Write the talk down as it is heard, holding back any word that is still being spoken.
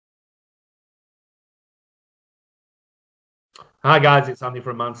Hi guys, it's Andy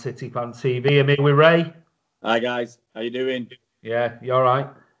from Man City Fan TV. I'm here with Ray. Hi guys, how you doing? Yeah, you all right?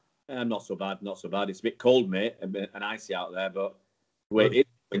 Not so bad, not so bad. It's a bit cold, mate, and icy out there, but it's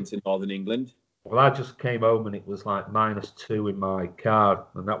into Northern England. Well, I just came home and it was like -2 in my car,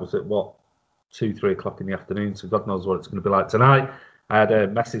 and that was at what 2-3 o'clock in the afternoon. So God knows what it's going to be like tonight. I had a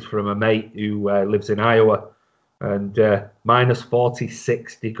message from a mate who lives in Iowa, and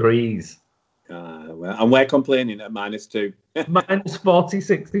 -46 degrees. And we're complaining at -2.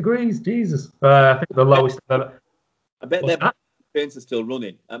 -46 degrees, Jesus. I think the lowest ever. I bet their trains are still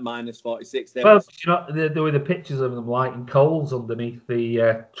running at -46. Well, you know, there were the pictures of them lighting coals underneath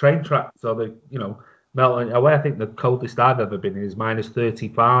the train tracks, so they, melting away. I think the coldest I've ever been is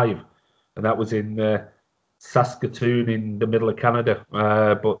 -35, and that was in Saskatoon in the middle of Canada.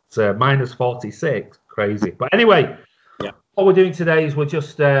 But -46, crazy. But anyway, yeah. What we're doing today is we're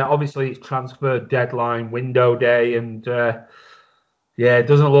just obviously it's transfer deadline window day, and yeah, it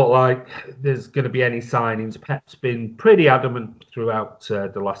doesn't look like there's going to be any signings. Pep's been pretty adamant throughout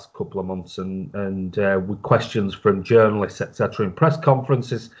the last couple of months, and with questions from journalists, etc., in press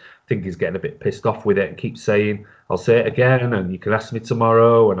conferences. I think he's getting a bit pissed off with it and keeps saying, "I'll say it again, and you can ask me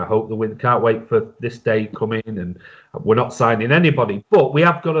tomorrow, and I hope the win. Can't wait for this day coming, and we're not signing anybody." But we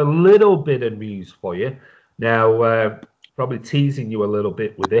have got a little bit of news for you now. Probably teasing you a little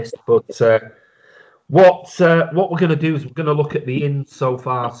bit with this, but. What we're going to do is we're going to look at the ins so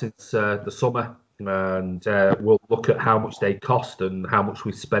far since the summer, and we'll look at how much they cost and how much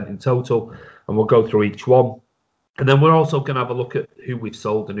we've spent in total, and we'll go through each one. And then we're also going to have a look at who we've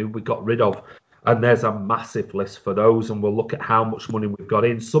sold and who we got rid of. And there's a massive list for those, and we'll look at how much money we've got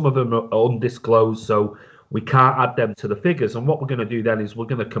in. Some of them are undisclosed, so we can't add them to the figures. And what we're going to do then is we're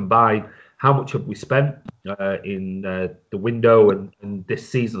going to combine how much have we spent in the window and this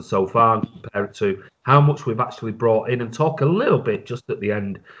season so far, and compare it to how much we've actually brought in, and talk a little bit just at the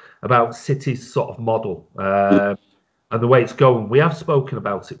end about City's sort of model and the way it's going. We have spoken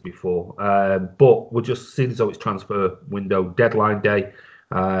about it before, but we're just seeing as though it's transfer window deadline day.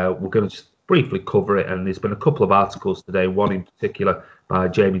 We're going to just briefly cover it, and there's been a couple of articles today, one in particular by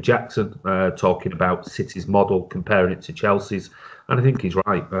Jamie Jackson talking about City's model, comparing it to Chelsea's, and I think he's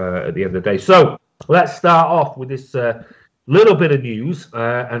right at the end of the day. So let's start off with this little bit of news,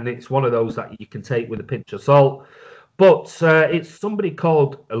 and it's one of those that you can take with a pinch of salt, but it's somebody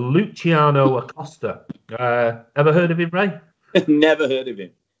called Luciano Acosta. Ever heard of him, Ray? Never heard of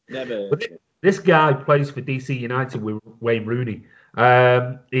him. Never heard of him. This guy plays for DC United with Wayne Rooney.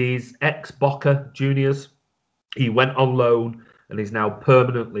 He's ex-Boca Juniors. He went on loan and is now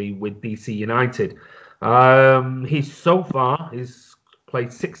permanently with DC United. He's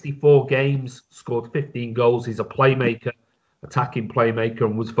played 64 games, scored 15 goals. He's a playmaker, attacking playmaker,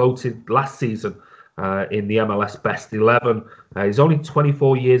 and was voted last season in the MLS Best 11. He's only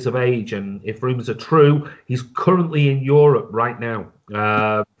 24 years of age, and if rumours are true, he's currently in Europe right now,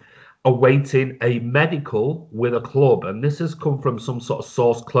 awaiting a medical with a club. And this has come from some sort of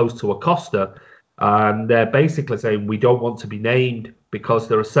source close to Acosta, and they're basically saying we don't want to be named because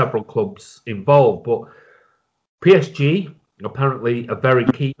there are several clubs involved. But PSG apparently are very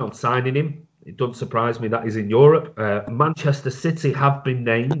keen on signing him. It doesn't surprise me that he's in Europe. Manchester City have been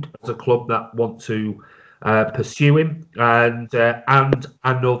named as a club that want to pursue him, and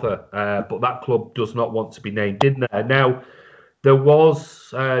another, but that club does not want to be named in there. Now, there was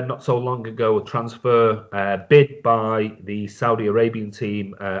not so long ago a transfer bid by the Saudi Arabian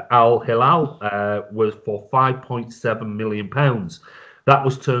team Al Hilal was for £5.7 million. That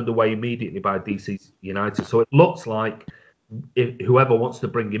was turned away immediately by DC United. So it looks like whoever wants to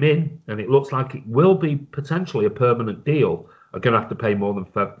bring him in, and it looks like it will be potentially a permanent deal, are going to have to pay more than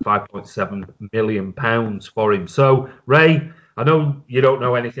 £5.7 million for him. So, Ray, I know you don't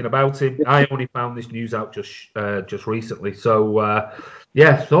know anything about him. I only found this news out just recently. So,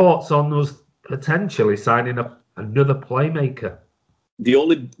 thoughts on us potentially signing another playmaker? The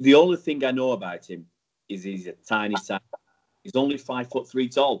only thing I know about him is he's a tiny size. He's only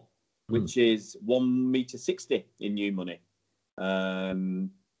 5'3" tall, which is 1.60 m in new money.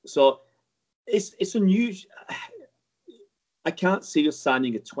 So it's unusual. I can't see us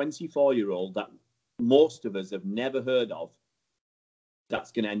signing a 24-year-old that most of us have never heard of.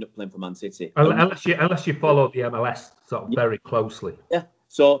 That's going to end up playing for Man City, unless you follow the MLS sort of very closely. Yeah.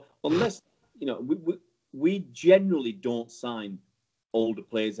 So unless we generally don't sign older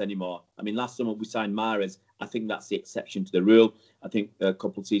players anymore. I mean, last summer we signed Mahrez. I think that's the exception to the rule. I think a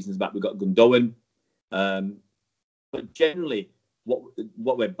couple of seasons back we got Gundogan. But generally,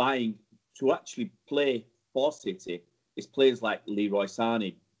 what we're buying to actually play for City is players like Leroy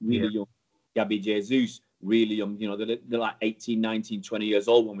Sané, really young, Gabi Jesus, really young. You know, they're like 18, 19, 20 years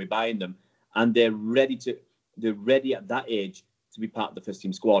old when we're buying them, and they're ready at that age to be part of the first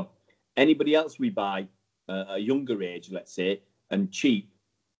team squad. Anybody else we buy a younger age, let's say, and cheap,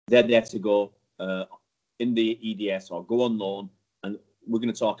 they're there to go in the EDS or go on loan. And we're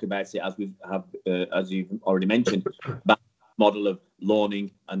going to talk about it as you've already mentioned, back model of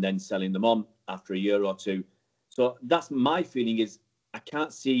loaning and then selling them on after a year or two. So that's my feeling. Is I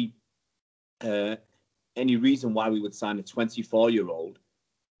can't see any reason why we would sign a 24-year-old.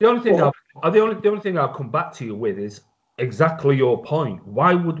 The only thing I'll come back to you with is exactly your point.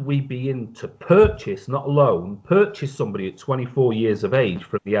 Why would we be in to purchase, not loan, purchase somebody at 24 years of age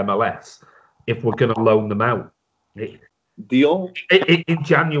from the MLS if we're going to loan them out? In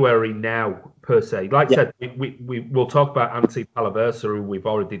January now, per se. Like I said, we'll talk about Antti Palaversa, who we've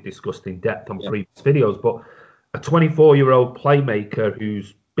already discussed in depth on previous videos, but a 24-year-old playmaker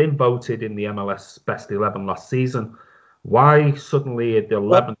who's been voted in the MLS Best 11 last season. Why suddenly at the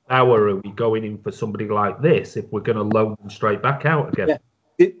 11th hour are we going in for somebody like this if we're going to loan them straight back out again?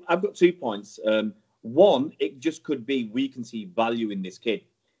 Yeah. I've got 2 points. One, it just could be we can see value in this kid.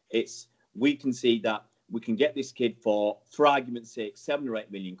 We can see that we can get this kid for argument's sake, 7 or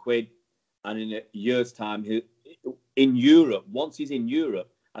 8 million quid. And in a year's time, in Europe, once he's in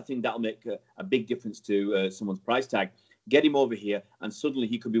Europe, I think that'll make a big difference to someone's price tag. Get him over here, and suddenly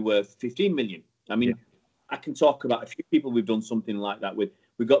he could be worth 15 million. I mean, I can talk about a few people we've done something like that with.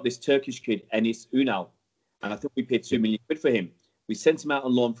 We've got this Turkish kid, Enis Ünal, and I think we paid 2 million quid for him. We sent him out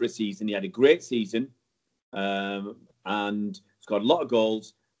on loan for a season. He had a great season and scored a lot of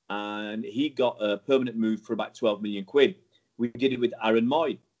goals, and he got a permanent move for about 12 million quid. We did it with Aaron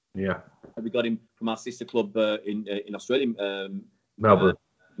Moy. Yeah. We got him from our sister club in Australia,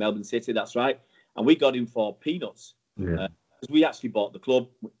 Melbourne City, that's right. And we got him for peanuts. Yeah. Because we actually bought the club,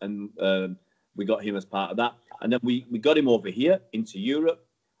 and we got him as part of that. And then we got him over here into Europe,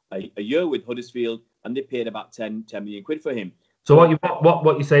 a year with Huddersfield, and they paid about 10 million quid for him. So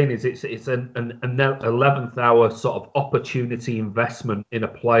what you're saying is it's an 11th hour sort of opportunity investment in a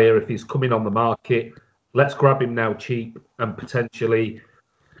player. If he's coming on the market, let's grab him now cheap and potentially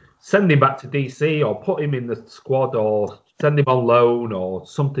send him back to DC or put him in the squad or send him on loan or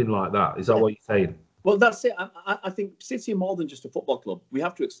something like that. Is that what you're saying? Well, that's it. I think City are more than just a football club. We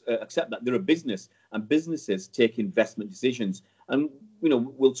have to accept that they're a business, and businesses take investment decisions. And, you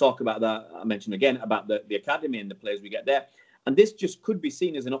know, we'll talk about that. I mentioned again about the academy and the players we get there. And this just could be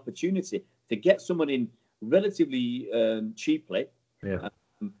seen as an opportunity to get someone in relatively cheaply. Yeah.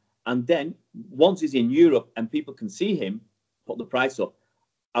 And then once he's in Europe and people can see him, put the price up.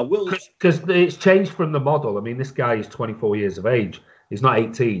 I will. Because it's changed from the model. I mean, this guy is 24 years of age. He's not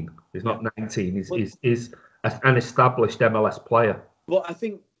 18. He's not 19. He's an established MLS player. Well, I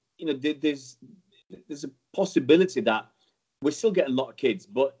think, you know, there's a possibility that we're still getting a lot of kids,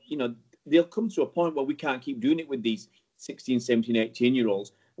 but, you know, they'll come to a point where we can't keep doing it with these 16, 17,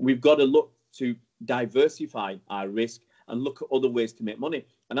 18-year-olds. We've got to look to diversify our risk and look at other ways to make money.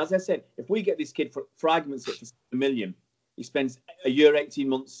 And as I said, if we get this kid for argument's sake for 7 million, he spends a year, 18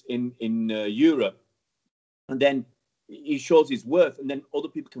 months in Europe, and then he shows his worth, and then other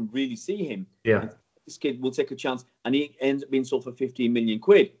people can really see him. Yeah. This kid will take a chance, and he ends up being sold for 15 million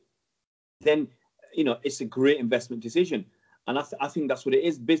quid. Then, you know, it's a great investment decision. And I think that's what it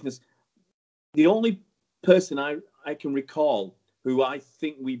is, business. The only person I can recall who I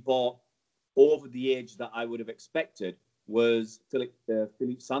think we bought over the age that I would have expected was Philippe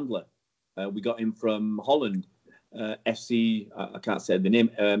Sandler. We got him from Holland, FC, I can't say the name,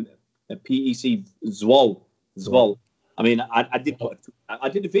 PEC Zwolle. I mean, I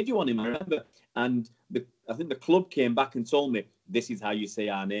did a video on him, I remember, and I think the club came back and told me, this is how you say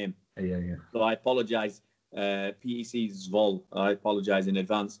our name. Yeah. So I apologise, PEC Zwolle. I apologise in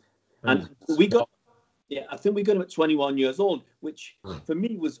advance. And I think we got him at 21 years old, which for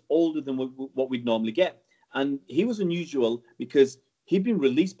me was older than what we'd normally get. And he was unusual because he'd been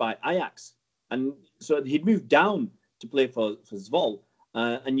released by Ajax. And so he'd moved down to play for Zwolle.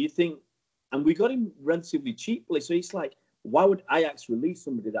 And you think, and we got him relatively cheaply. So it's like, why would Ajax release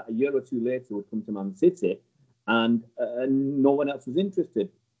somebody that a year or two later would come to Man City and no one else was interested?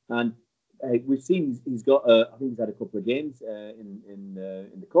 And we've seen he's got, I think he's had a couple of games in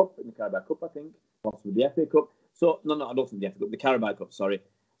the Cup, in the Carabao Cup, I think, possibly the FA Cup. So, no, I don't think the FA Cup, the Carabao Cup, sorry.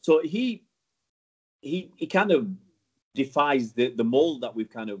 So he kind of defies the mold that we've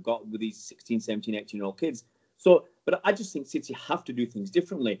kind of got with these 16, 17, 18-year-old kids. So, but I just think City have to do things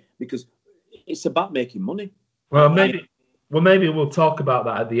differently because it's about making money. Well, maybe we'll talk about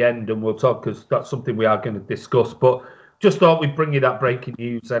that at the end, and we'll talk because that's something we are going to discuss. But just thought we'd bring you that breaking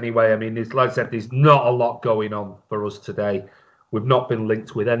news anyway. I mean, like I said, there's not a lot going on for us today. We've not been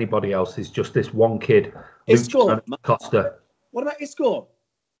linked with anybody else. It's just this one kid, Luciano Costa. What about Isco?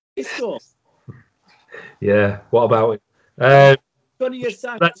 Isco. Yeah. What about it?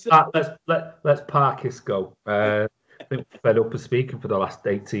 Let's park Isco. I think we're fed up of speaking for the last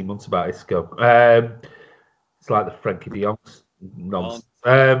 18 months about Isco. It's like the Frankie de Jong's nonsense.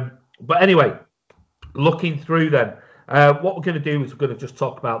 But anyway, looking through then, what we're going to do is we're going to just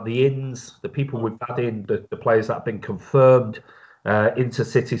talk about the ins, the people we've had in, the players that have been confirmed into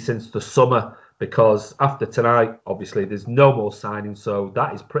City since the summer. Because after tonight, obviously, there's no more signings, so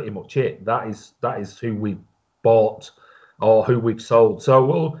that is pretty much it. That is who we bought or who we've sold.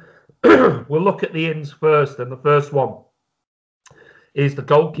 So we'll look at the ins first, and the first one is the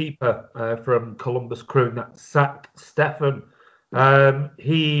goalkeeper from Columbus Crew, that's Zach Steffen.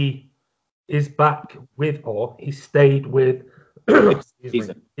 He is back with, or he stayed with,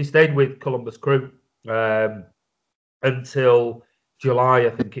 he stayed with Columbus Crew until July, I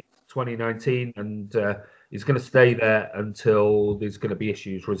think it's 2019, and he's going to stay there until there's going to be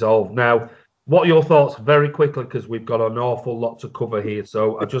issues resolved. Now, what are your thoughts very quickly, because we've got an awful lot to cover here,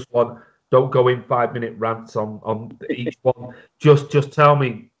 so I just don't go in 5-minute rants on each one. Just tell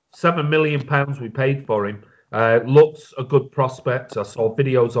me, £7 million we paid for him. Looks a good prospect. I saw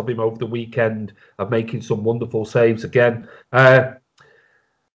videos of him over the weekend of making some wonderful saves again. Comes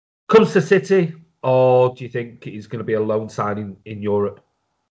to City, or do you think he's going to be a loan signing in Europe?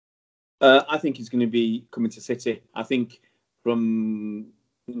 I think he's going to be coming to City. I think we're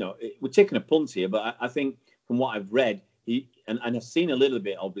taking a punt here, but I think from what I've read, and I've seen a little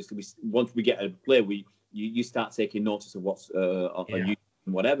bit, obviously, once we get a player, you start taking notice of what's on YouTube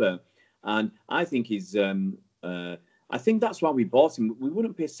and whatever. And I think I think that's why we bought him. We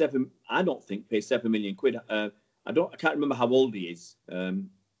wouldn't pay I don't think pay £7 million. I can't remember how old he is. How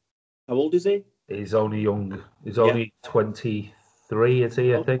old is he? He's only young. He's only 23, is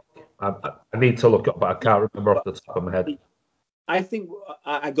he? I think. I need to look up, but I can't remember off the top of my head. I think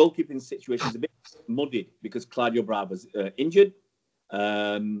our goalkeeping situation is a bit muddied because Claudio Bravo's injured,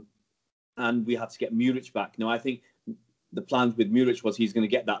 and we had to get Muric back. Now, I think the plans with Muric was he's going to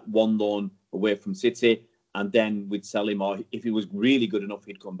get that one loan away from City, and then we'd sell him, or if he was really good enough,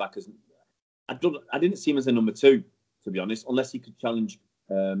 he'd come back as. I didn't see him as a number 2, to be honest, unless he could challenge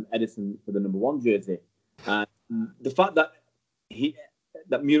Edison for the number 1 jersey. And the fact that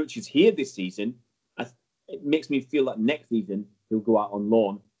Muric is here this season, it makes me feel that next season he'll go out on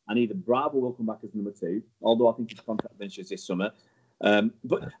loan, and either Bravo will come back as number 2, although I think his contract finishes this summer.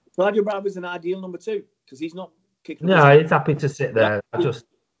 But Claudio Bravo is an ideal number 2 because he's not kicking. No, he's happy to sit there. I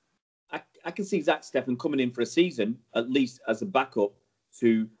can see Zach Steffen coming in for a season at least as a backup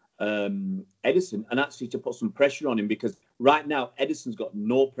to Edison, and actually to put some pressure on him, because right now Edison's got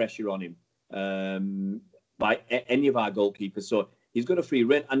no pressure on him by any of our goalkeepers. So he's got a free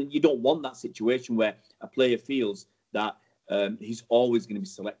rein, and you don't want that situation where a player feels that he's always going to be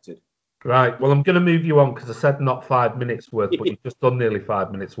selected. Right. Well, I'm going to move you on because I said not 5 minutes worth, but you've just done nearly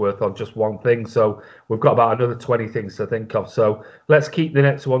 5 minutes worth on just one thing. So we've got about another 20 things to think of. So let's keep the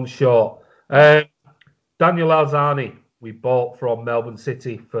next one short. Daniel Alzani, we bought from Melbourne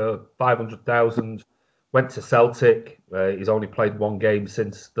City for 500,000. Went to Celtic. He's only played 1 game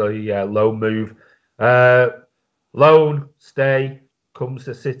since the loan move. Loan, stay, comes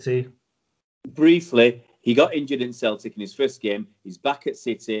to City. Briefly, he got injured in Celtic in his first game. He's back at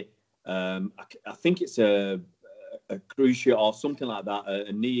City. I think it's a cruciate or something like that,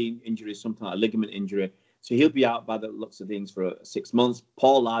 a knee injury, something like a ligament injury. So he'll be out by the looks of things for 6 months.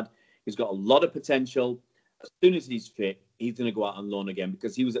 Poor lad. He's got a lot of potential. As soon as he's fit, he's going to go out on loan again,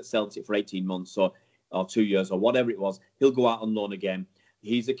 because he was at Celtic for 18 months or 2 years or whatever it was. He'll go out on loan again.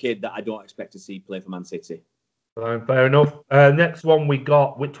 He's a kid that I don't expect to see play for Man City. Fair enough. Next one we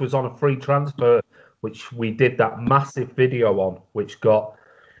got, which was on a free transfer, which we did that massive video on, which got,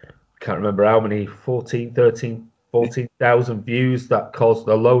 can't remember how many, 14,000 views. That caused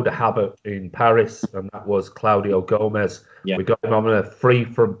a load of havoc in Paris, and that was Claudio Gomez. Yeah. We got him on a free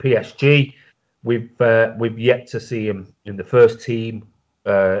from PSG. We've yet to see him in the first team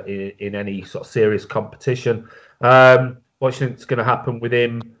in any sort of serious competition. What do you think is going to happen with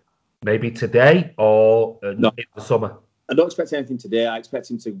him? Maybe today or in the summer? I don't expect anything today. I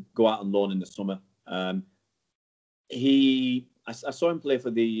expect him to go out on loan in the summer. I saw him play for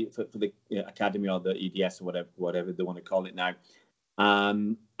the academy or the EDS or whatever they want to call it now,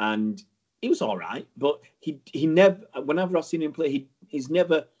 and he was all right. But he never. Whenever I've seen him play, he's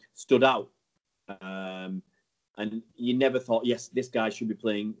never stood out. And you never thought, yes, this guy should be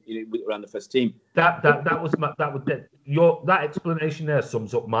playing around the first team. That explanation there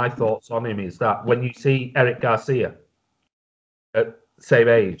sums up my thoughts on him. Is that when you see Eric Garcia at same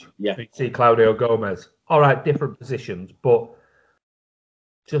age, yeah, you see Claudio Gomez, all right, different positions, but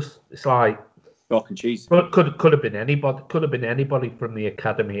just it's like chalk and cheese. But could have been anybody. Could have been anybody from the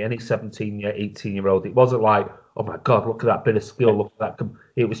academy, any 17-year, 18-year-old. It wasn't like, oh my God, look at that bit of skill. Look at that.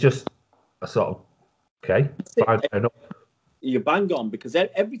 It was just a sort of fine, fair enough. You're bang on, because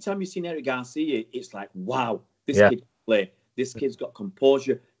every time you've seen Eric Garcia, it's like, wow, this kid can play. This kid's got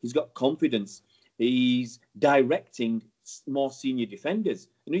composure. He's got confidence. He's directing more senior defenders.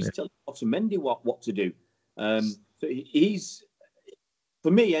 And he's telling Otamendi what to do. So he's,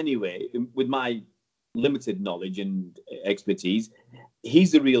 for me anyway, with my limited knowledge and expertise,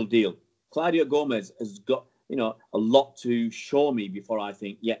 he's the real deal. Claudio Gomez has got, a lot to show me before I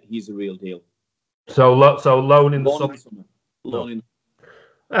think, yeah, he's the real deal. So loan in the summer.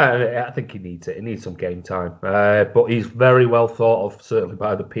 I think he needs it. He needs some game time. But he's very well thought of, certainly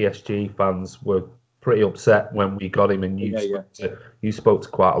by the PSG fans. Were pretty upset when we got him, and you spoke to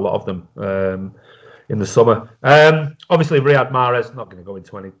quite a lot of them in the summer. Obviously, Riyad Mahrez, not going to go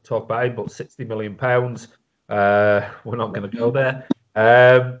into any talk about him, but £60 million. We're not going to go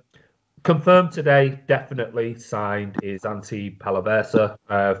there. Confirmed today, definitely signed, is Antti Palaversa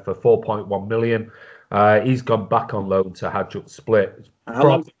for 4.1 million. He's gone back on loan to Hajduk Split. How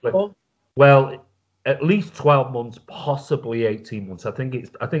long for? Well, at least 12 months, possibly 18 months. I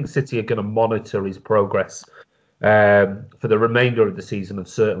think City are going to monitor his progress for the remainder of the season and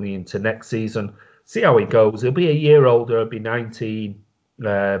certainly into next season. See how he goes. He'll be a year older. He'll be 19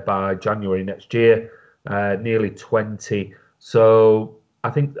 by January next year, nearly 20. So I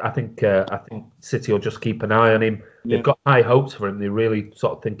think City will just keep an eye on him. Yeah. They've got high hopes for him. They really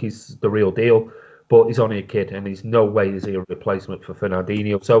sort of think he's the real deal. But he's only a kid, and he's no way is he a replacement for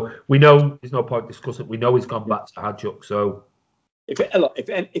Fernandinho. So we know there's no point discussing. We know he's gone back to Hajduk. So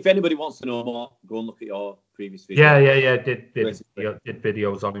if anybody wants to know more, go and look at your previous video. Yeah. Did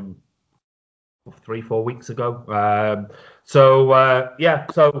videos on him 3-4 weeks ago.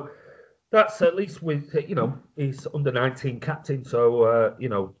 So that's at least with he's under 19 captain. So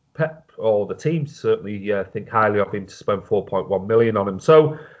Pep or the team certainly think highly of him to spend 4.1 million on him.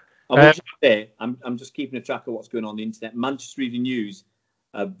 So. I'm just keeping a track of what's going on the internet. Manchester Evening News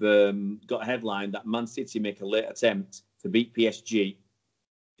have got a headline that Man City make a late attempt to beat PSG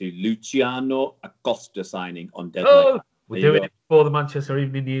to Luciano Acosta signing on deadline. Oh, we're doing it before the Manchester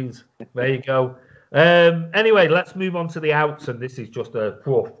Evening News. There you go. Anyway, let's move on to the outs, and this is just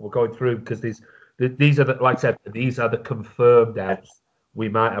we're going through because these are the, like I said, these are the confirmed outs. We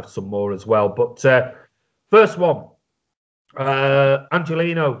might have some more as well, but first one,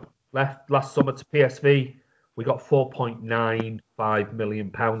 Angelino. Left last summer to PSV. We got £4.95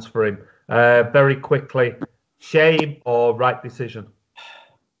 million for him. Very quickly, shame or right decision?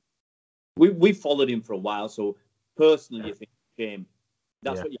 We followed him for a while, so personally, you think shame.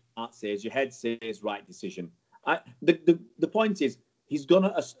 That's what your heart says. Your head says right decision. The point is, he's gone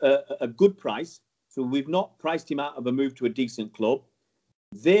at a good price, so we've not priced him out of a move to a decent club.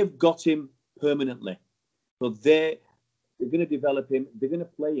 They've got him permanently, so they're going to develop him. They're going to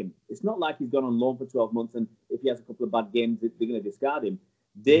play him. It's not like he's gone on loan for 12 months and if he has a couple of bad games, they're going to discard him.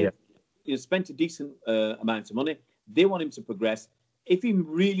 They've spent a decent amount of money. They want him to progress. If he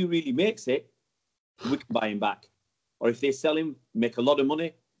really, really makes it, we can buy him back. Or if they sell him, make a lot of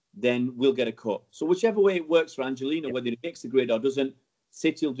money, then we'll get a cut. So whichever way it works for Angelino, whether he makes the grade or doesn't,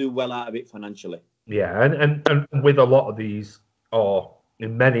 City will do well out of it financially. Yeah, and with a lot of these, or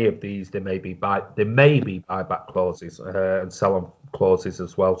in many of these, there may be buyback clauses and sell-on clauses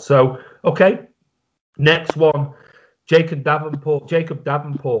as well. So, okay, next one, Jacob Davenport,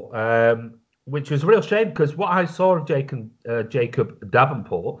 which was a real shame because what I saw of Jacob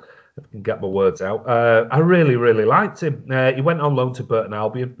Davenport, if I can get my words out, I really, really liked him. He went on loan to Burton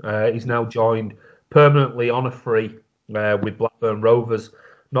Albion. He's now joined permanently on a free with Blackburn Rovers.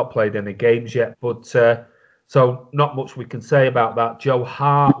 Not played any games yet, but... So not much we can say about that. Joe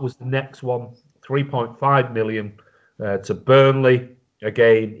Hart was the next one, 3.5 million to Burnley.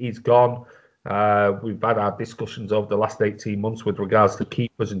 Again, he's gone. We've had our discussions over the last 18 months with regards to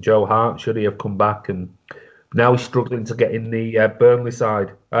keepers and Joe Hart. Should he have come back? And now he's struggling to get in the Burnley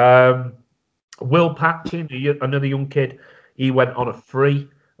side. Will Patchin, another young kid, he went on a free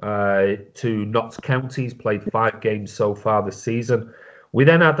to Notts County. He's played 5 games so far this season. We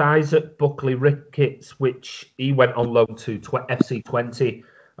then had Isaac Buckley Ricketts, which he went on loan to FC 20.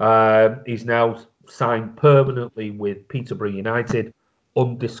 He's now signed permanently with Peterborough United.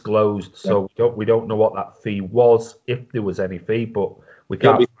 undisclosed, so we don't know what that fee was, if there was any fee, but we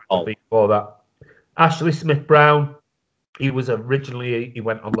can't find the fee for that. Ashley Smith-Brown, he went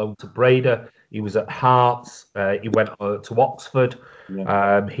on loan to Breda. He was at Hearts. He went to Oxford.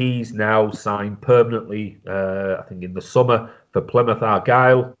 Yeah. He's now signed permanently, I think in the summer, for Plymouth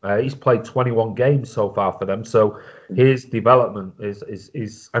Argyle. He's played 21 games so far for them. So his development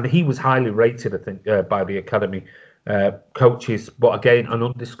is and he was highly rated, I think, by the academy coaches. But again, an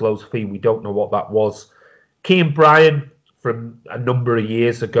undisclosed fee. We don't know what that was. Kean Bryan, from a number of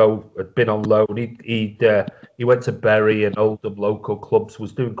years ago, had been on loan. He went to Bury and Oldham local clubs,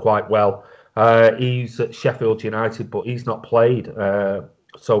 was doing quite well. He's at Sheffield United, but he's not played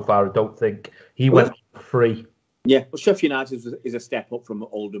so far, I don't think. He went free. Yeah, well, Sheffield United is a step up from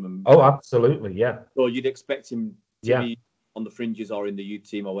Oldham. Oh, absolutely, yeah. So you'd expect him to be on the fringes or in the youth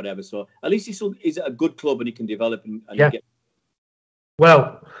team or whatever. So at least he's at a good club and he can develop.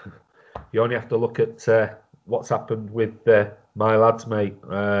 Well, you only have to look at what's happened with my lads, mate.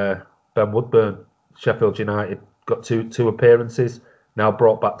 Ben Woodburn, Sheffield United, got two appearances, now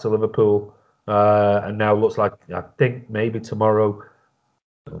brought back to Liverpool, and now looks like, I think maybe tomorrow,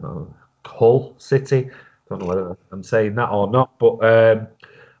 I don't know, Hull City. I don't know whether I'm saying that or not, but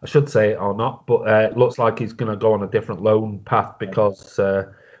I should say it or not. But it looks like he's going to go on a different loan path because.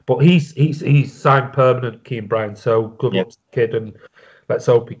 But he's signed permanent, Kean Bryan. So good luck to the kid, and let's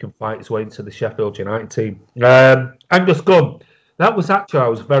hope he can fight his way into the Sheffield United team. Angus Gunn. That was actually, I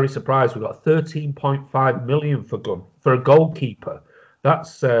was very surprised. We got 13.5 million for Gunn, for a goalkeeper.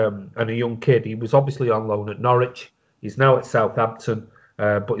 That's and a young kid. He was obviously on loan at Norwich. He's now at Southampton,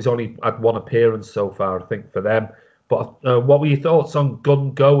 but he's only had one appearance so far, I think, for them. But what were your thoughts on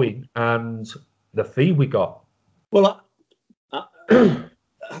Gunn going and the fee we got? Well,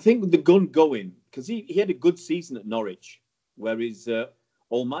 I think with the Gunn going, because he had a good season at Norwich, where his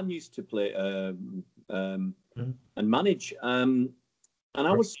old man used to play and manage. And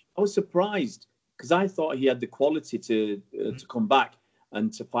I was surprised because I thought he had the quality to come back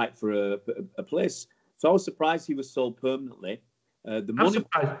and to fight for a place. So I was surprised he was sold permanently. I'm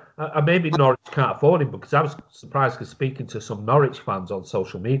surprised. Maybe Norwich can't afford him, because I was surprised because speaking to some Norwich fans on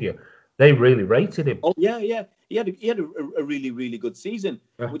social media, they really rated him. Oh yeah. He had a really, really good season,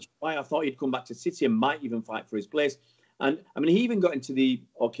 which is why I thought he'd come back to City and might even fight for his place. And I mean, he even got into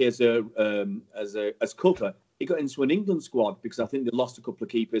as cover. He got into an England squad because I think they lost a couple of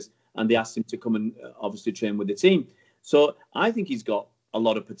keepers and they asked him to come and obviously train with the team. So I think he's got a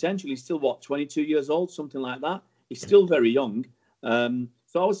lot of potential. He's still 22 years old, something like that. He's still very young. So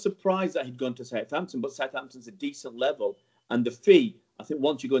I was surprised that he'd gone to Southampton, but Southampton's a decent level, and the fee, I think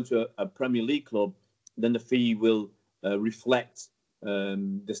once you go into a Premier League club, then the fee will reflect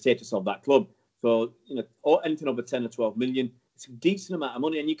the status of that club. So, anything over 10 or 12 million, it's a decent amount of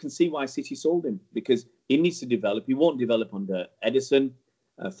money. And you can see why City sold him, because he needs to develop. He won't develop under Edison,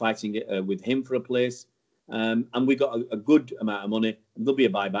 fighting with him for a place. And we got a good amount of money. There'll be a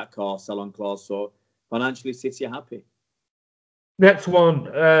buyback or sell-on clause. So financially, City are happy. Next one,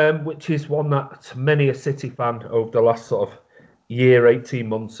 which is one that many a City fan over the last sort of year, 18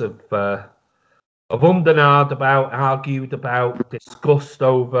 months have undernard about, argued about, discussed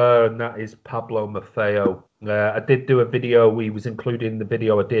over, and that is Pablo Maffeo. I did do a video. He was included in the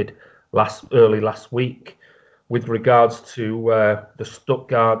video I did early last week with regards to the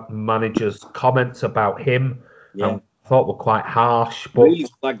Stuttgart manager's comments about him. Yeah. I thought were quite harsh, but really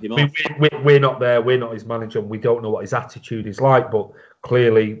flagged him off. We're not there. We're not his manager. And we don't know what his attitude is like. But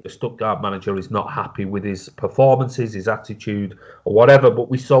clearly, the Stuttgart manager is not happy with his performances, his attitude, or whatever. But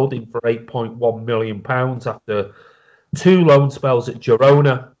we sold him for £8.1 million after 2 loan spells at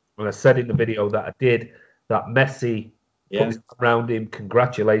Girona. And I said in the video that I did that Messi put his arm around him,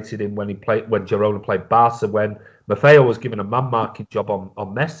 congratulated him when Girona played Barca. When Maffeo was given a man-marking job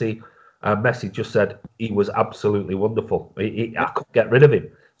on Messi. Messi just said he was absolutely wonderful. I couldn't get rid of him.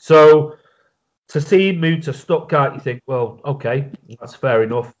 So to see him move to Stuttgart, you think, well, okay, that's fair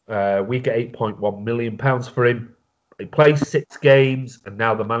enough. We get £8.1 million for him. He plays 6 games, and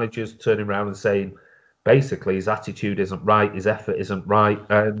now the manager's turning around and saying, basically, his attitude isn't right, his effort isn't right,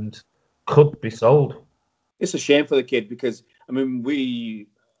 and could be sold. It's a shame for the kid because, I mean, we,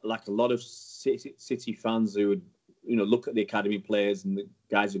 like a lot of City fans who would, look at the academy players and the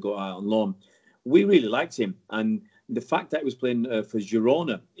guys who go out on loan. We really liked him, and the fact that he was playing for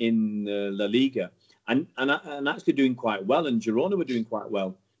Girona in La Liga and actually doing quite well, and Girona were doing quite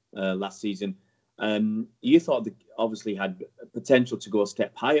well last season. You thought that obviously had potential to go a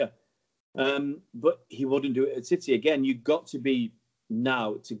step higher, but he wouldn't do it at City. Again, you've got to be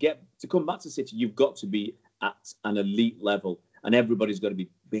now to come back to City. You've got to be at an elite level, and everybody's got to be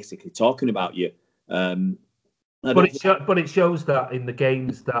basically talking about you. But it shows that in the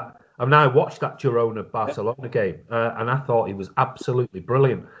games that I watched that Girona Barcelona game, and I thought he was absolutely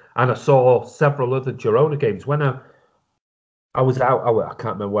brilliant. And I saw several other Girona games when I was out. I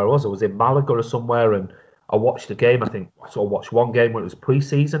can't remember where I was. I was in Malaga or somewhere, and I watched the game. I think I watched one game when it was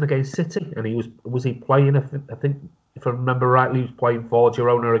pre-season against City, and was he playing? I think if I remember rightly, he was playing for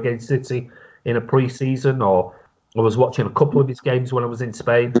Girona against City in a pre-season, or I was watching a couple of his games when I was in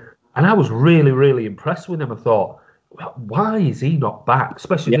Spain. And I was really, really impressed with him. I thought, why is he not back?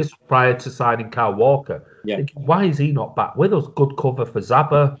 Especially this prior to signing Kyle Walker. Yeah. Why is he not back with us? Good cover for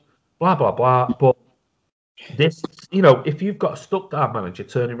Zabba, blah, blah, blah. But this, if you've got a Stuttgart manager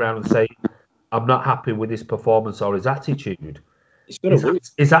turning around and saying, I'm not happy with his performance or his attitude, is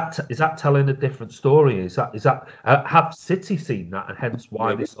that telling a different story? Is that have City seen that, and hence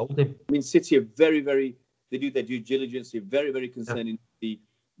why they sold him? I mean, City are very, very, they do their due diligence. They're very, very concerned in the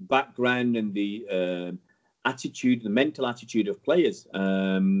background and the attitude, the mental attitude of players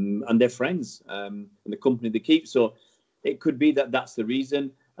and their friends and the company they keep. So it could be that that's the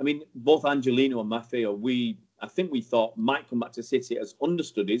reason. I mean, both Angelino and Maffeo, I think we thought might come back to City as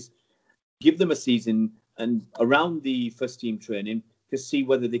understudies, give them a season and around the first team training to see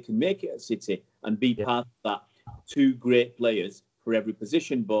whether they can make it at City and be part of that two great players for every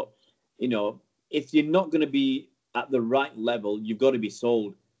position. But, if you're not going to be at the right level, you've got to be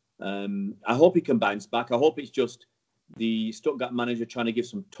sold. I hope he can bounce back. I hope it's just the Stuttgart manager trying to give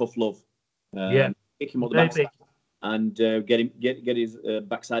some tough love. Pick him up the backside and get his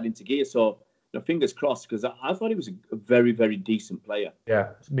backside into gear. So, fingers crossed, because I thought he was a very, very decent player. Yeah,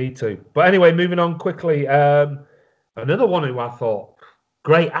 me too. But anyway, moving on quickly. Another one who I thought,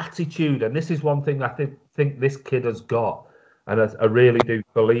 great attitude. And this is one thing I think this kid has got. And I really do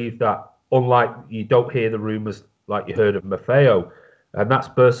believe that, unlike you don't hear the rumours like you heard of Maffeo, and that's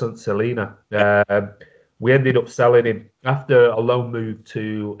Bertrand Celina. We ended up selling him after a loan move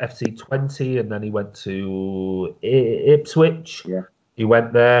to FC20, and then he went to Ipswich. Yeah. He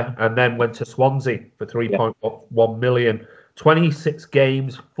went there and then went to Swansea for 3.1 million. 26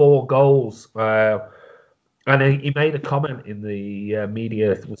 games, 4 goals. And he made a comment in the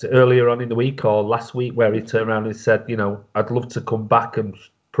media, was it earlier on in the week or last week, where he turned around and said, I'd love to come back and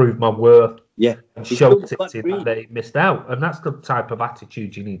prove my worth. Yeah, and show City that they missed out. And that's the type of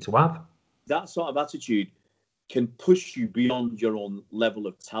attitude you need to have. That sort of attitude can push you beyond your own level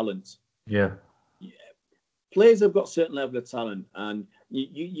of talent. Yeah. Players have got a certain level of talent, and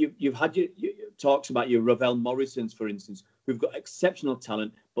you've had your talks about your Ravel Morrisons, for instance, who've got exceptional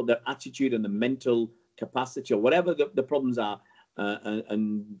talent, but their attitude and the mental capacity or whatever the problems are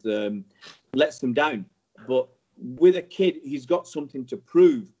and lets them down. But with a kid, he's got something to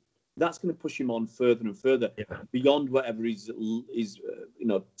prove. That's going to push him on further and further beyond whatever his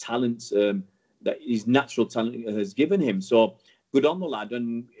talents that his natural talent has given him. So good on the lad.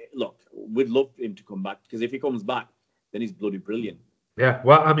 And look, we'd love him to come back, because if he comes back, then he's bloody brilliant. Yeah,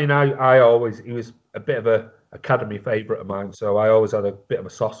 well, I mean, he was a bit of a academy favourite of mine, so I always had a bit of a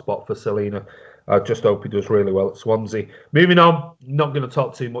soft spot for Celina. I just hope he does really well at Swansea. Moving on, not going to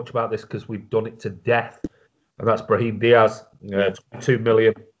talk too much about this because we've done it to death, and that's Brahim Diaz, 22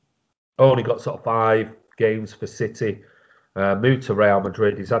 million. Only got sort of 5 games for City. Moved to Real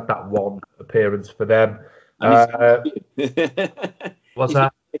Madrid. He's had that one appearance for them. What's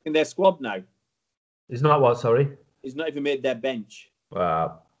that? He's in their squad now. He's not what? Sorry. He's not even made their bench.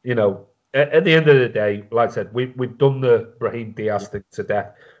 Well, at the end of the day, like I said, we've done the Brahim Diaz thing to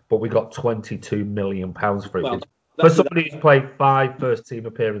death, but we got £22 million for it. Well, for somebody who's played 5 first-team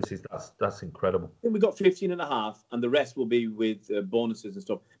appearances, that's incredible. I think we got 15.5, and the rest will be with bonuses and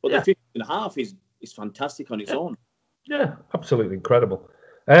stuff. But the 15.5 is fantastic on its own. Yeah, absolutely incredible.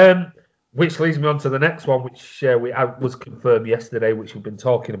 Which leads me on to the next one, which was confirmed yesterday, which we've been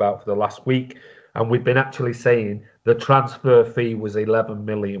talking about for the last week. And we've been actually saying the transfer fee was £11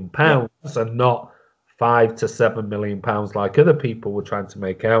 million and not £5 to £7 million like other people were trying to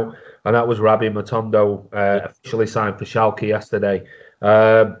make out. And that was Rabbi Matondo officially signed for Schalke yesterday.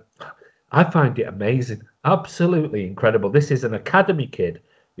 I find it amazing. Absolutely incredible. This is an academy kid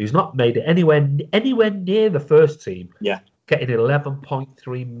who's not made it anywhere near the first team. Yeah. Getting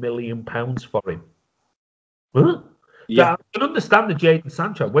 £11.3 million for him. Huh? Yeah. I can understand the Jadon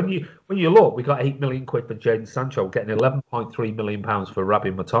Sancho. When you look, we got £8 million for Jadon Sancho, getting £11.3 million for Rabbi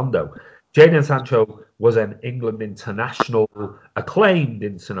Matondo. Jadon Sancho was an England international, acclaimed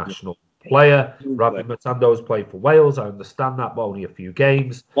international player. Rabbi Matondo's played for Wales. I understand that, but only a few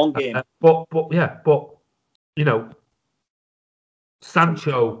games. One game. But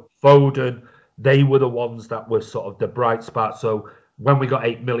Sancho, Foden, they were the ones that were sort of the bright spot. So when we got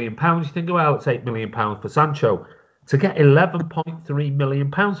 £8 million, you think, well, it's £8 million for Sancho. To get £11.3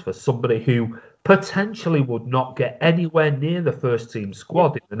 million for somebody who potentially would not get anywhere near the first team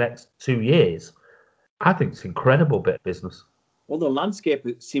squad in the next 2 years, I think it's an incredible bit of business. Well, the landscape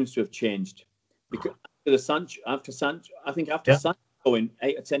seems to have changed because after Sancho going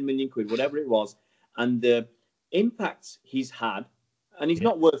 8 or 10 million quid, whatever it was, and the impact he's had, and he's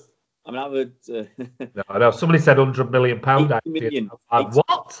not worth. I mean, I've heard. No, I know somebody said £100 million. 80 million.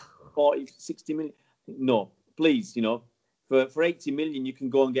 What? 40, 60 million. No, please, for 80 million, you can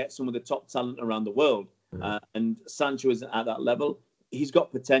go and get some of the top talent around the world. And Sancho isn't at that level. He's got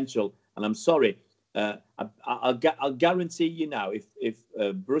potential, and I'm sorry. I'll guarantee you now, if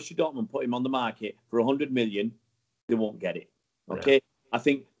Borussia Dortmund put him on the market for 100 million, they won't get it. Okay, I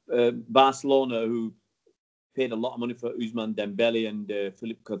think Barcelona, who paid a lot of money for Ousmane Dembele and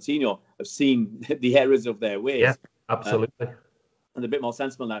Philippe Coutinho, have seen the errors of their ways. Yeah, absolutely, and a bit more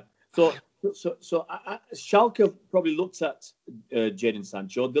sensible now. So Schalke probably looked at Jadon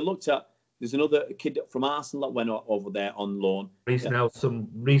Sancho. They looked at. There's another kid from Arsenal that went over there on loan. Reece Nelson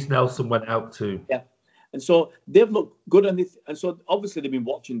went out too. Yeah, and so they've looked good, and so obviously they've been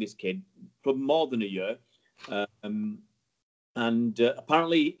watching this kid for more than a year.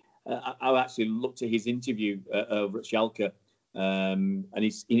 Apparently, I actually looked at his interview over at Schalke, and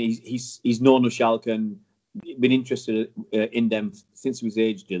he's known of Schalke and been interested in them since he was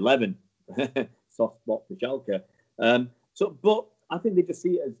aged 11. Soft spot for Schalke. But I think they just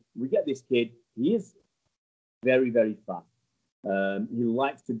see it as, we get this kid. He is very, very fast. He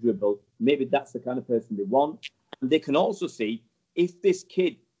likes to dribble. Maybe that's the kind of person they want. And they can also see if this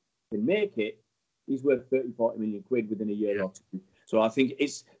kid can make it, he's worth 30, 40 million quid within a year or two. So I think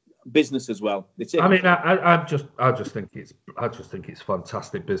it's business as well. I mean, I just think it's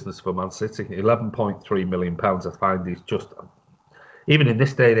fantastic business for Man City. £11.3 million. I find is just. Even in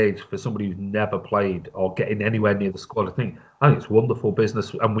this day and age, for somebody who's never played or getting anywhere near the squad, I think it's wonderful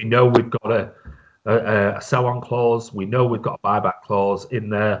business. And we know we've got a sell-on clause. We know we've got a buyback clause in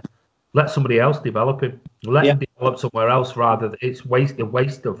there. Let somebody else develop him. Let him develop somewhere else rather than it's a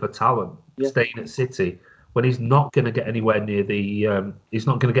waste of a talent staying at City when he's not going to get anywhere near the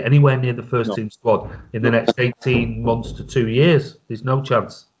first team squad in the next 18 months to 2 years. There's no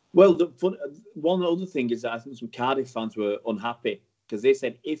chance. Well, one other thing is that I think some Cardiff fans were unhappy because they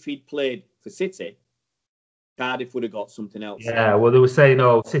said if he'd played for City, Cardiff would have got something else. Yeah, well, they were saying,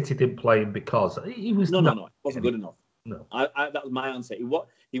 City didn't play him because he was no, it wasn't good enough. No, that was my answer. He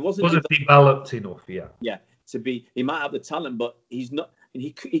wasn't developed enough. Yeah, to be. He might have the talent, but he's not.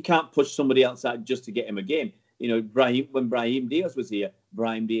 He can't push somebody else out just to get him a game. When Brahim Diaz was here,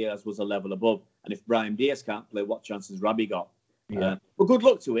 Brahim Diaz was a level above, and if Brahim Diaz can't play, what chances Rabbi got? Yeah. Well, good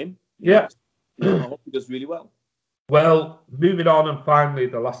luck to him. Yeah. I hope he does really well. Well, moving on, and finally,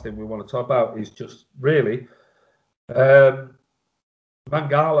 the last thing we want to talk about is just really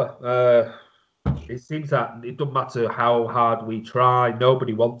Mangala. It seems that it doesn't matter how hard we try,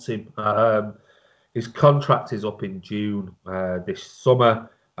 nobody wants him. His contract is up in June this summer.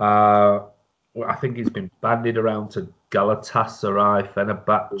 I think he's been bandied around to Galatasaray,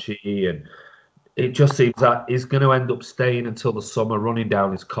 Fenerbahce, and it just seems that he's going to end up staying until the summer, running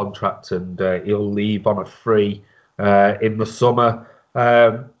down his contract, and he'll leave on a free in the summer,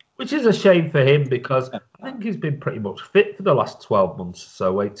 which is a shame for him because I think he's been pretty much fit for the last 12 months,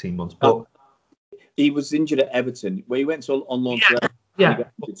 so 18 months. But he was injured at Everton, where he went on loan. Yeah.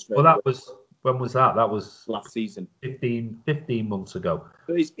 Well, that was when was that? That was last season, 15 months ago.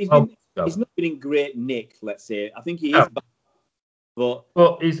 But he's not been in great nick, let's say. I think he is back. But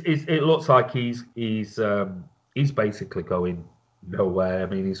it looks like he's basically going nowhere. I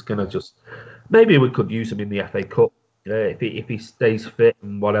mean, he's going to just maybe we could use him in the FA Cup if he stays fit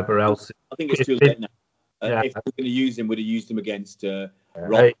and whatever else. I think it's too late now. If we're going to use him, we'd have used him against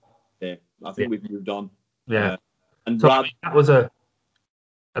Rob. I think we've moved on. Yeah, and so, I mean, that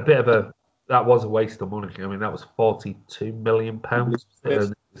was a waste of money. I mean, that was £42 million.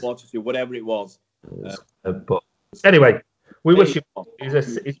 42, whatever it was. But anyway. We wish him.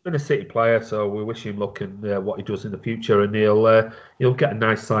 He's been a City player, so we wish him luck in what he does in the future, and he'll get a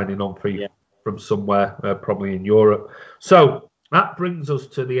nice signing on free from somewhere, probably in Europe. So that brings us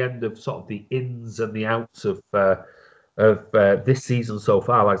to the end of sort of the ins and the outs of this season so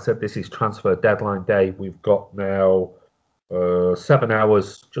far. Like I said, this is transfer deadline day. We've got now 7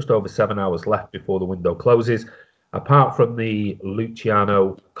 hours, just over 7 hours left before the window closes. Apart from the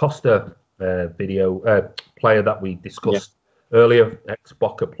Luciano Costa player that we discussed earlier,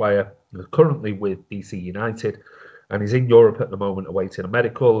 ex-Boca player, currently with DC United. and he's in Europe at the moment awaiting a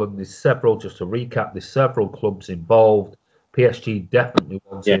medical. And there's several, just to recap, there's several clubs involved. PSG definitely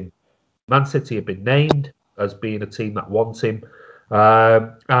wants him. Man City have been named as being a team that wants him,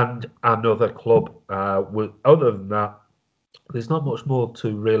 and another club. Other than that, there's not much more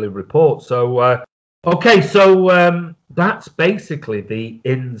to really report. So, okay, so that's basically the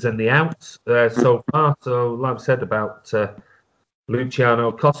ins and the outs so far. So, like I said about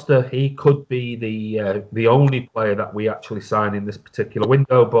Luciano Costa, he could be the only player that we actually sign in this particular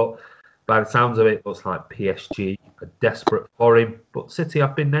window, but by the sounds of it, it looks like PSG are desperate for him. But City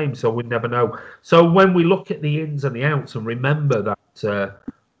have been named, so we never know. So when we look at the ins and the outs, and remember that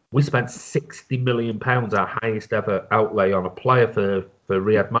we spent £60 million, our highest ever outlay on a player for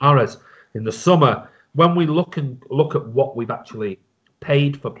Riyad Mahrez in the summer. When we look at what we've actually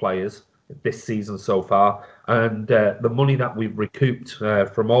paid for players this season so far, and the money that we've recouped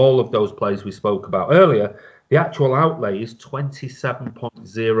from all of those players we spoke about earlier, the actual outlay is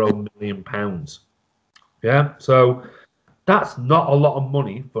 £27.0 million. Yeah, so that's not a lot of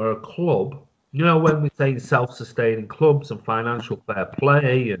money for a club. You know, when we say self-sustaining clubs and financial fair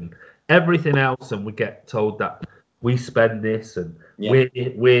play and everything else, and we get told that we spend this and we're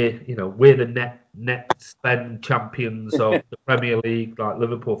the net spend champions of the Premier League, like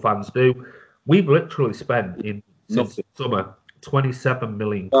Liverpool fans do. We've literally spent since summer 27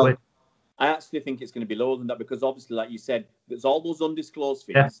 million quid. I actually think it's going to be lower than that because obviously, like you said, there's all those undisclosed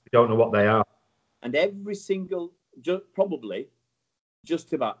fees. Yeah, we don't know what they are. And every single, probably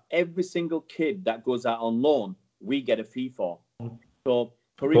just about every single kid that goes out on loan, we get a fee for. So,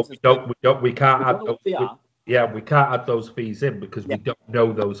 for instance, we can't add those. We can't add those fees in because we don't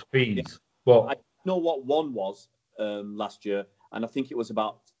know those fees. Yeah. But I know what one was last year, and I think it was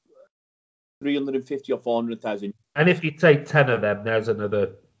about 350 or 400,000. And if you take 10 of them, there's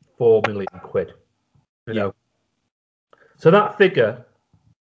another 4 million quid. You know. So that figure.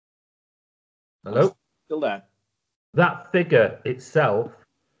 Hello? I'm still there. That figure itself,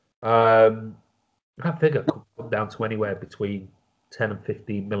 that figure could come down to anywhere between 10 and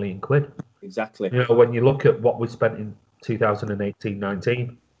 15 million quid. Exactly. You know, when you look at what we spent in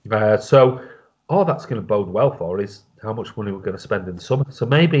 2018-19. So all that's going to bode well for is how much money we're going to spend in the summer. So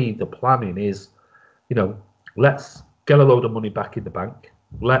maybe the planning is, you know, let's get a load of money back in the bank.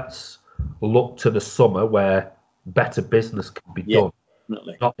 Let's look to the summer where better business can be done,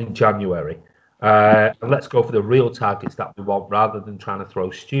 definitely. Not in January. And let's go for the real targets that we want rather than trying to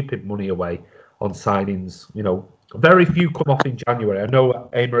throw stupid money away on signings. You know, very few come off in January. I know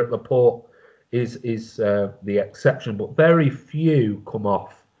Aymeric Laporte is the exception, but very few come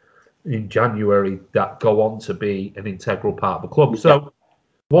off in January that go on to be an integral part of the club. So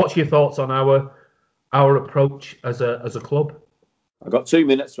what's your thoughts on our approach as a club? I've got 2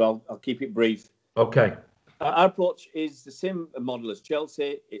 minutes, so I'll keep it brief. Okay. Our approach is the same model as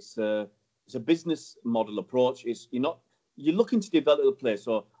Chelsea. It's a business model approach. You're looking to develop the player.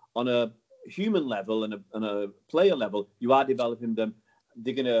 So on a human level and a player level, you are developing them.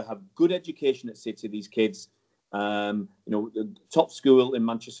 They're going to have good education at City, these kids. The top school in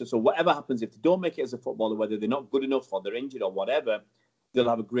Manchester. So whatever happens, if they don't make it as a footballer, whether they're not good enough or they're injured or whatever, they'll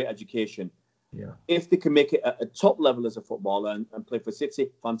have a great education. Yeah. If they can make it at a top level as a footballer and play for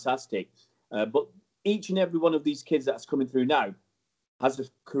City, fantastic. But each and every one of these kids that's coming through now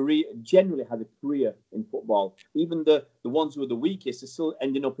generally has a career in football. Even the ones who are the weakest are still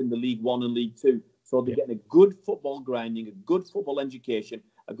ending up in the League One and League Two. So they're getting a good football grinding, a good football education,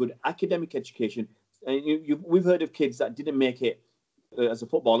 a good academic education. And we've heard of kids that didn't make it as a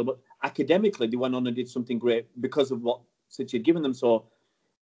footballer, but academically they went on and did something great because of what City had given them. So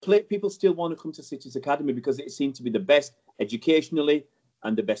people still want to come to City's academy because it seemed to be the best educationally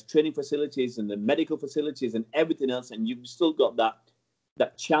and the best training facilities and the medical facilities and everything else. And you've still got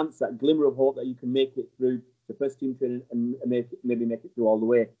that chance, that glimmer of hope that you can make it through the first team training and maybe make it through all the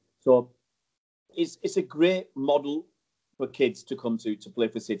way. So it's a great model for kids to come to play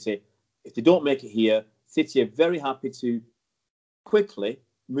for City. If they don't make it here, City are very happy to quickly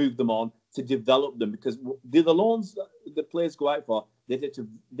move them on to develop them because the loans that the players go out for,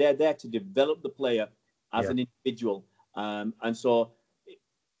 they're there to develop the player as an individual. And so,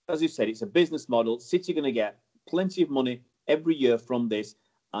 as you said, it's a business model. City are going to get plenty of money every year from this.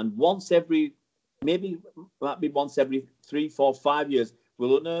 And once every 3, 4, 5 years,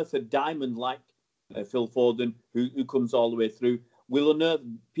 we'll unearth a diamond like Phil Foden, who comes all the way through. We'll unearth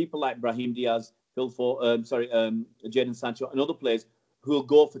people like Brahim Diaz, Jadon Sancho, and other players who will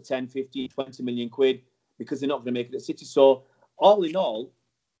go for 10, 15, 20 million quid because they're not going to make it at City. So, all in all,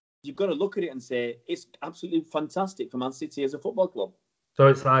 you've got to look at it and say it's absolutely fantastic for Man City as a football club. So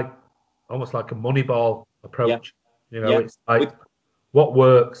it's almost like a Moneyball approach. You know, it's like what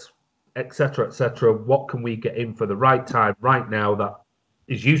works, etc., etc. What can we get in for the right time, right now, that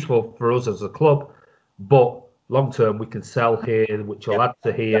is useful for us as a club, but long term we can sell here, which will add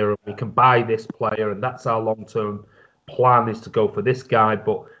to here, and we can buy this player, and that's our long term plan, is to go for this guy,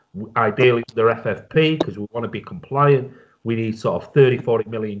 but ideally under FFP, because we want to be compliant. We need sort of 30-40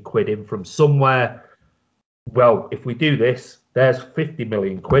 million quid in from somewhere. Well, if we do this, there's 50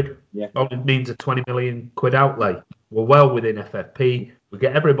 million quid. Yeah. Only means a 20 million quid outlay. We're well within FFP. We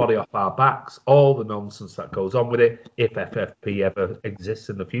get everybody off our backs, all the nonsense that goes on with it, if FFP ever exists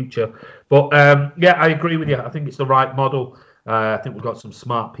in the future. But yeah, I agree with you. I think it's the right model. I think we've got some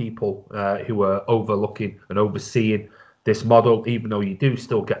smart people who are overlooking and overseeing this model, even though you do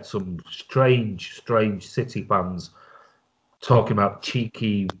still get some strange City fans talking about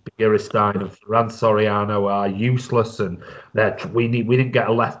cheeky Begiristain and Ferran Soriano are useless, and that we didn't get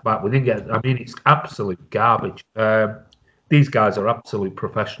a left back. We didn't get. I mean, it's absolute garbage. These guys are absolute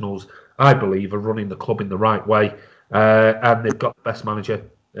professionals. I believe are running the club in the right way, and they've got the best manager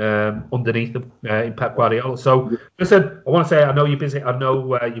underneath them in Pep Guardiola. So, listen, I want to say I know you're busy. I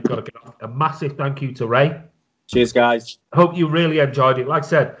know you've got to get off. A massive thank you to Ray. Cheers, guys. Hope you really enjoyed it. Like I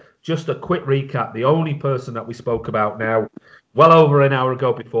said, just a quick recap. The only person that we spoke about now, well over an hour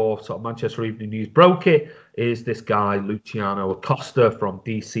ago before sort of Manchester Evening News broke it, is this guy, Luciano Acosta from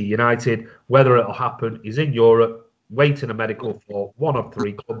DC United. Whether it'll happen is in Europe, waiting a medical for one of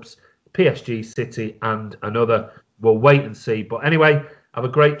three clubs, PSG, City and another. We'll wait and see. But anyway, have a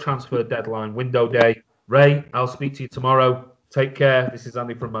great transfer deadline window day. Ray, I'll speak to you tomorrow. Take care. This is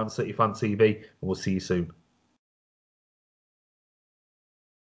Andy from Man City Fan TV, and we'll see you soon.